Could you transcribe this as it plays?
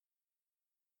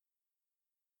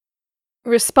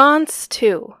Response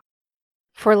 2,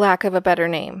 for lack of a better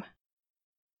name.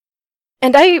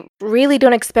 And I really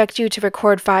don't expect you to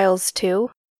record files too.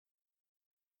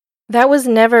 That was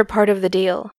never part of the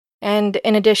deal, and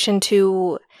in addition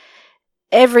to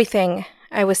everything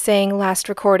I was saying last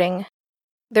recording,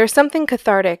 there's something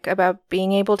cathartic about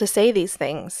being able to say these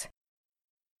things.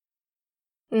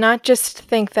 Not just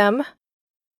think them,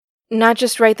 not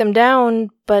just write them down,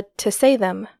 but to say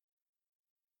them.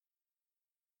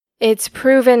 It's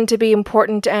proven to be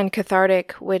important and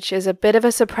cathartic, which is a bit of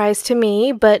a surprise to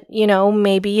me, but,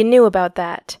 maybe you knew about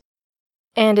that.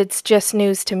 And it's just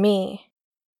news to me.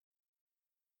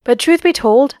 But truth be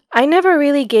told, I never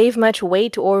really gave much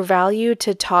weight or value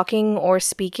to talking or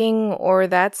speaking or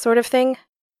that sort of thing.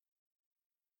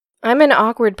 I'm an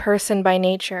awkward person by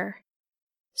nature,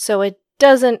 so it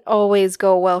doesn't always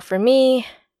go well for me,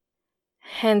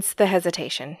 hence the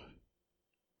hesitation.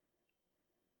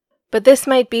 But this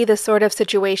might be the sort of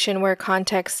situation where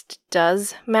context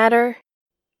does matter.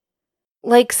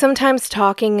 Like sometimes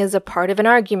talking is a part of an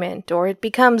argument, or it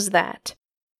becomes that.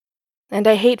 And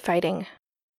I hate fighting.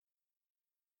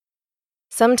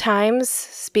 Sometimes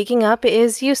speaking up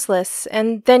is useless,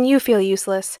 and then you feel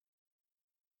useless.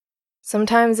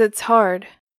 Sometimes it's hard.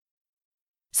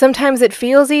 Sometimes it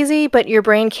feels easy, but your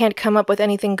brain can't come up with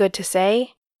anything good to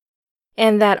say,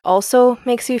 and that also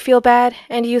makes you feel bad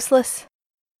and useless.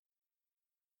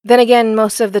 Then again,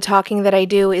 most of the talking that I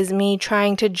do is me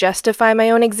trying to justify my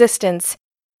own existence,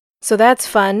 so that's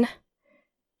fun,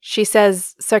 she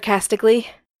says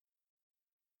sarcastically.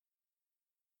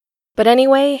 But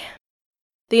anyway,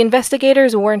 the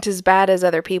investigators weren't as bad as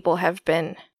other people have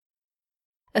been,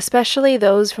 especially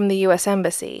those from the US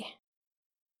Embassy.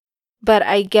 But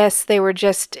I guess they were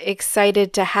just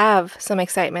excited to have some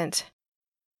excitement.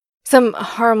 Some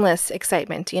harmless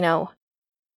excitement,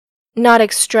 Not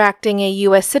extracting a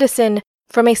US citizen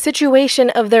from a situation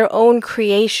of their own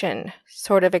creation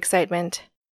sort of excitement.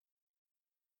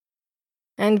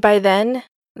 And by then,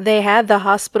 they had the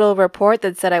hospital report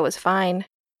that said I was fine.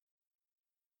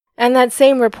 And that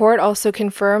same report also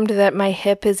confirmed that my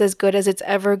hip is as good as it's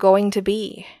ever going to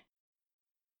be.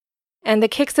 And the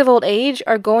kicks of old age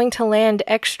are going to land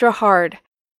extra hard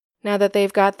now that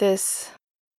they've got this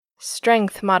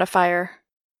strength modifier.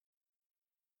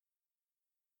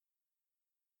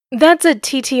 That's a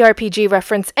TTRPG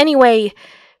reference. Anyway,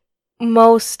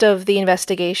 most of the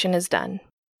investigation is done,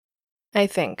 I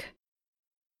think.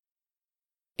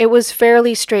 It was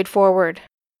fairly straightforward,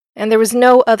 and there was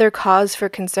no other cause for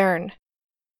concern.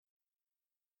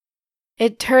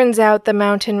 It turns out the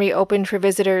mountain reopened for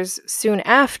visitors soon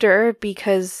after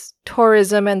because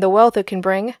tourism and the wealth it can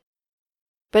bring,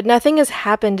 but nothing has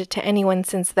happened to anyone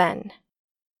since then.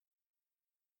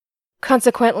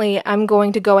 Consequently, I'm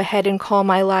going to go ahead and call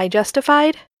my lie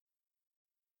justified.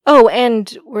 Oh,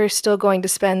 and we're still going to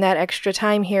spend that extra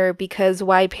time here because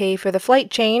why pay for the flight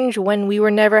change when we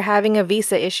were never having a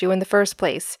visa issue in the first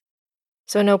place?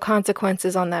 So no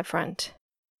consequences on that front.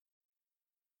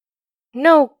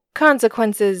 No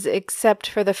consequences except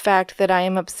for the fact that I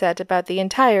am upset about the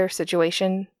entire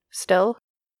situation, still.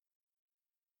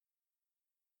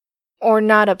 Or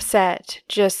not upset,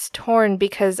 just torn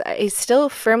because I still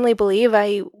firmly believe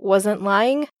I wasn't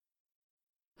lying.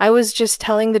 I was just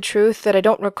telling the truth that I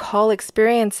don't recall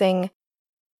experiencing.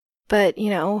 But,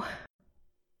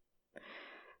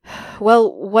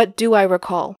 Well, what do I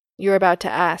recall, you're about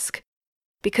to ask,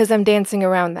 because I'm dancing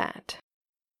around that.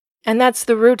 And that's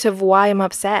the root of why I'm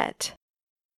upset.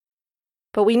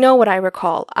 But we know what I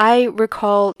recall. I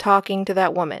recall talking to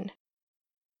that woman,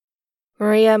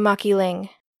 Maria Makiling.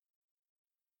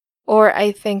 Or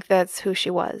I think that's who she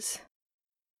was.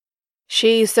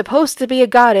 She's supposed to be a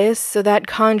goddess, so that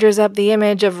conjures up the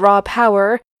image of raw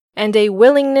power and a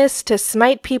willingness to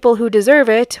smite people who deserve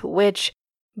it, which,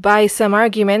 by some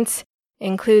arguments,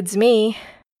 includes me.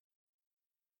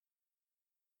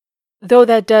 Though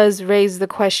that does raise the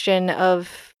question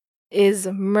of, is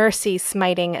mercy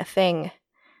smiting a thing?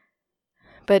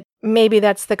 But maybe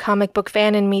that's the comic book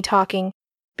fan in me talking.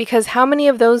 Because how many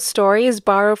of those stories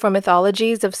borrow from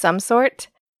mythologies of some sort?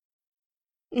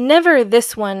 Never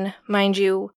this one, mind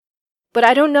you, but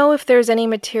I don't know if there's any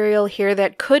material here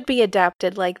that could be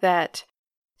adapted like that.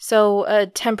 So,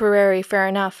 temporary fair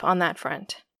enough on that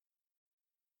front.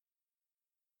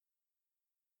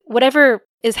 Whatever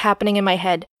is happening in my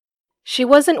head, she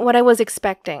wasn't what I was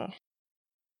expecting.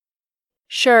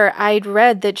 Sure, I'd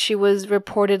read that she was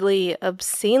reportedly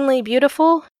obscenely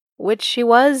beautiful, which she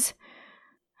was.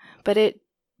 But it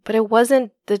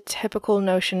wasn't the typical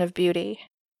notion of beauty.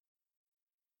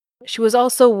 She was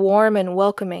also warm and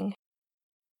welcoming.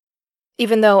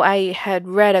 Even though I had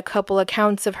read a couple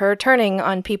accounts of her turning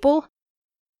on people,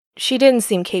 she didn't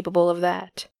seem capable of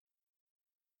that.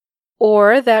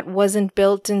 Or that wasn't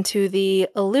built into the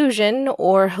illusion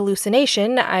or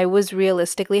hallucination I was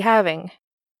realistically having.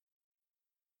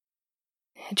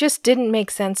 It just didn't make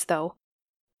sense, though.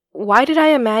 Why did I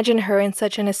imagine her in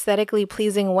such an aesthetically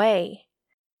pleasing way?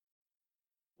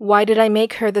 Why did I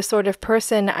make her the sort of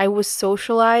person I was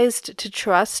socialized to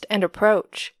trust and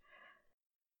approach?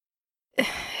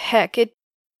 Heck, it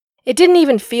didn't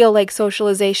even feel like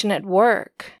socialization at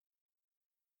work,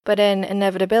 but an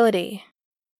inevitability.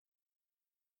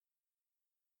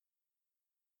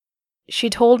 She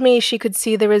told me she could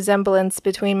see the resemblance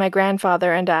between my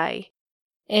grandfather and I,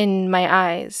 in my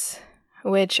eyes,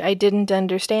 which I didn't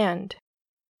understand.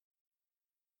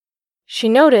 She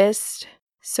noticed,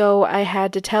 so I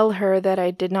had to tell her that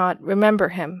I did not remember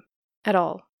him at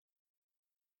all.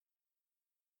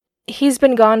 He's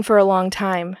been gone for a long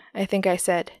time, I think I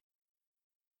said.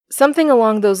 Something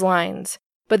along those lines,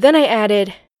 but then I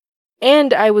added,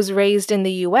 and I was raised in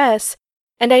the US,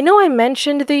 and I know I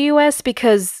mentioned the US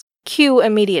because cue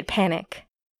immediate panic.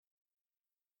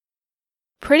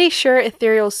 Pretty sure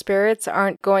ethereal spirits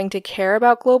aren't going to care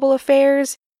about global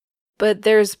affairs, but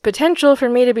there's potential for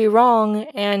me to be wrong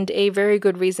and a very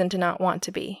good reason to not want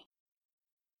to be.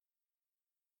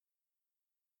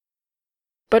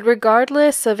 But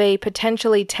regardless of a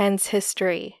potentially tense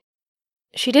history,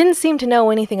 she didn't seem to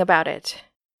know anything about it.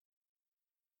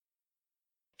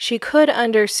 She could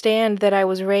understand that I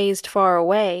was raised far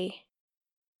away,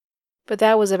 but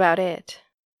that was about it.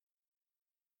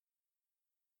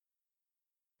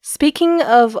 Speaking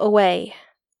of away,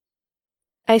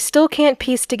 I still can't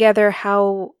piece together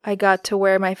how I got to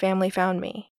where my family found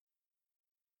me.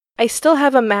 I still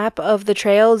have a map of the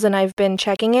trails and I've been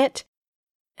checking it,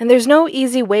 and there's no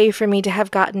easy way for me to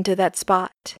have gotten to that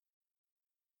spot.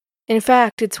 In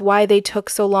fact, it's why they took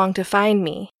so long to find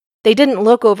me. They didn't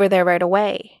look over there right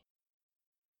away.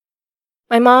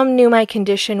 My mom knew my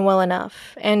condition well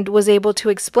enough and was able to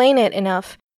explain it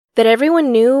enough that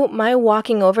everyone knew my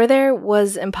walking over there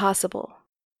was impossible.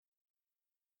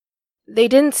 They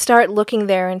didn't start looking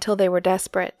there until they were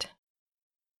desperate.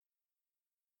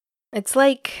 It's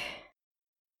like,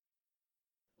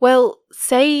 well,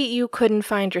 say you couldn't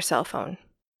find your cell phone.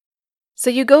 So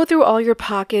you go through all your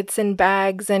pockets and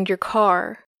bags and your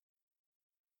car.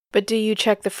 But do you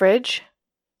check the fridge?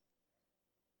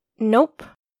 Nope.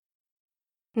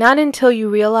 Not until you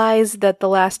realize that the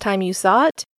last time you saw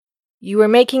it, you were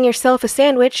making yourself a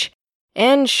sandwich,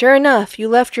 and sure enough, you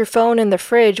left your phone in the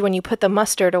fridge when you put the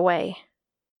mustard away.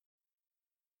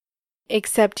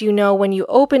 Except you know when you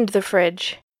opened the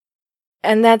fridge,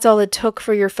 and that's all it took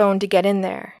for your phone to get in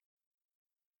there.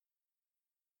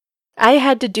 I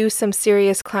had to do some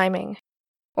serious climbing,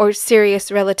 or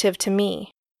serious relative to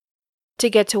me, to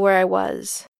get to where I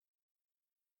was.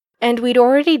 And we'd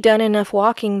already done enough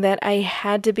walking that I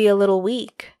had to be a little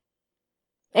weak.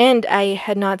 And I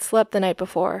had not slept the night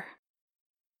before.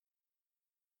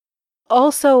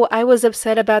 Also, I was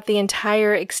upset about the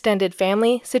entire extended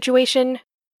family situation,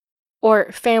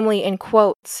 or family in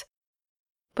quotes.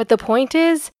 But the point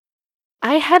is,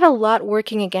 I had a lot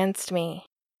working against me.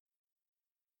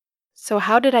 So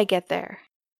how did I get there?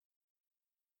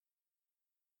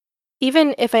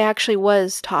 Even if I actually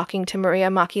was talking to Maria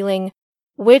Makiling,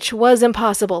 which was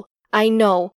impossible, I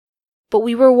know, but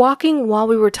we were walking while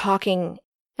we were talking,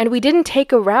 and we didn't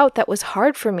take a route that was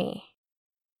hard for me.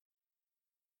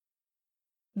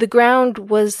 The ground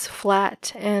was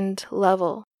flat and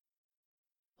level,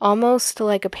 almost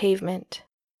like a pavement.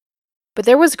 But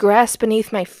there was grass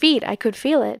beneath my feet, I could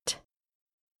feel it.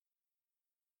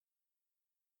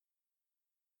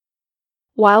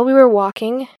 While we were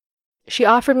walking, she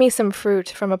offered me some fruit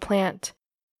from a plant.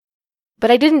 But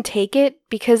I didn't take it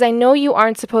because I know you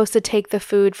aren't supposed to take the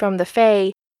food from the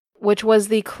Fae, which was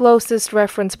the closest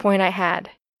reference point I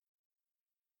had.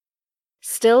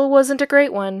 Still wasn't a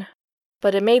great one,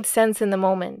 but it made sense in the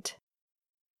moment.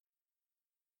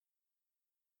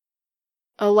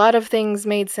 A lot of things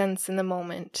made sense in the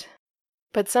moment,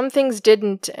 but some things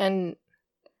didn't, and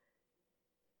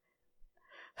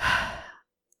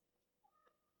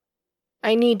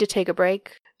I need to take a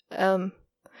break.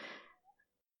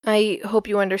 I hope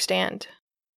you understand.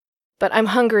 But I'm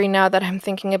hungry now that I'm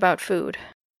thinking about food.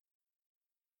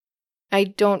 I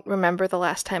don't remember the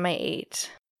last time I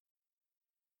ate.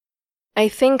 I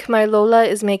think my Lola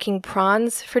is making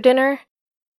prawns for dinner,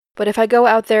 but if I go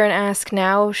out there and ask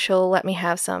now, she'll let me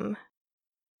have some.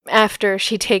 After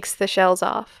she takes the shells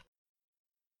off.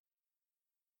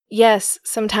 Yes,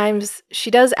 sometimes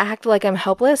she does act like I'm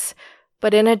helpless,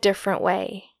 but in a different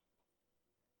way.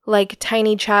 like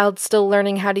tiny child still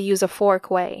learning how to use a fork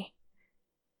way.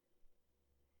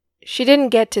 She didn't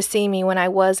get to see me when I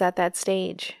was at that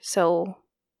stage, so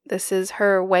this is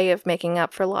her way of making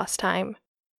up for lost time.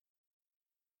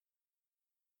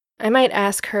 I might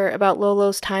ask her about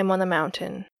Lolo's time on the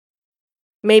mountain.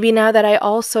 Maybe now that I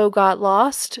also got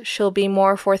lost, she'll be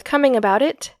more forthcoming about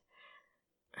it.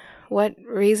 What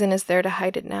reason is there to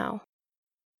hide it now?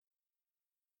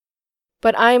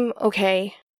 But I'm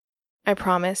okay, I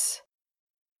promise.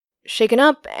 Shaken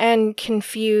up and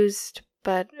confused,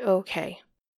 but okay.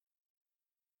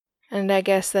 And I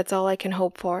guess that's all I can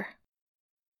hope for.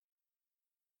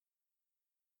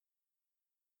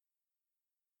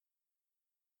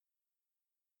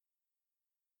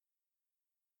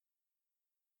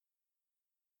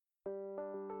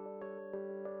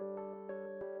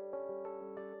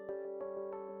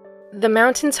 The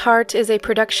Mountain's Heart is a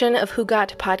production of Who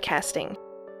Got Podcasting,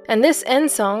 and this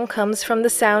end song comes from the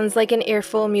Sounds Like an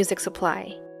Earful music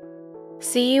supply.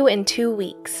 See you in 2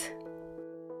 weeks.